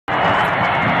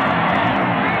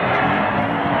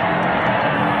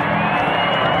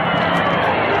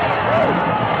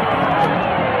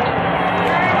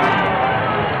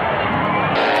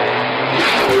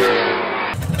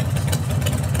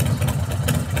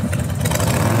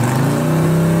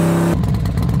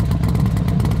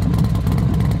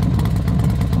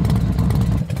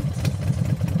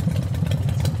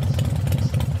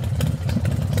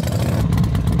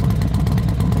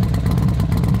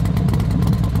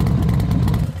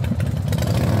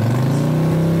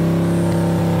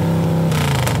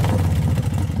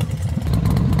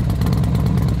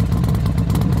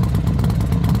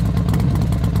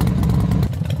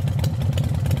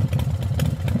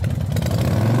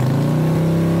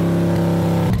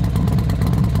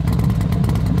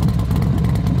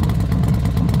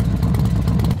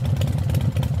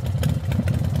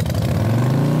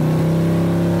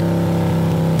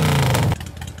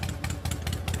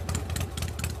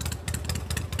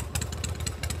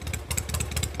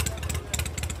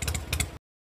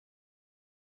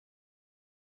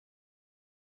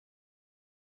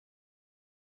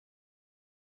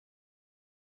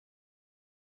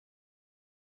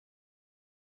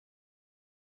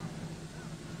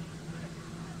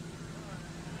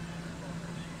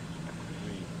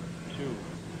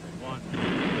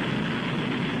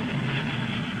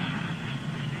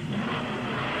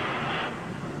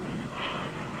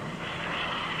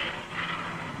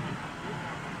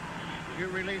you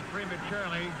released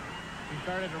prematurely. She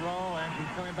started to roll, and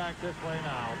she's coming back this way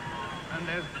now. And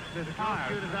there's the top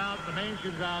chute is out, the main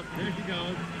chute is out. There she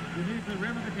goes. Beneath the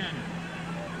rim of the canyon.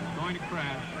 Going to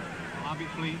crash,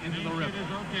 obviously, into the river. It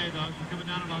is okay, though. She's coming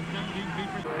down about 17 feet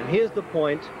per second. And here's the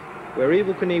point where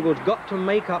Evel Knievel's got to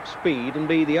make up speed and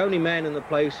be the only man in the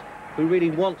place who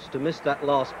really wants to miss that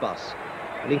last bus.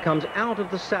 And he comes out of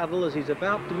the saddle as he's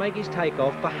about to make his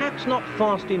takeoff, perhaps not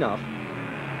fast enough,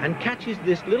 and catches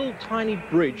this little tiny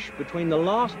bridge between the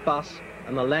last bus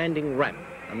and the landing ramp.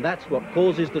 And that's what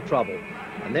causes the trouble.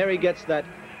 And there he gets that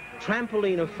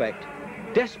trampoline effect,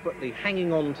 desperately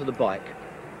hanging on to the bike.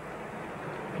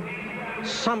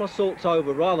 Somersaults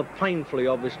over rather painfully,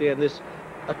 obviously, and this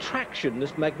attraction,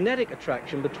 this magnetic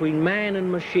attraction between man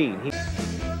and machine.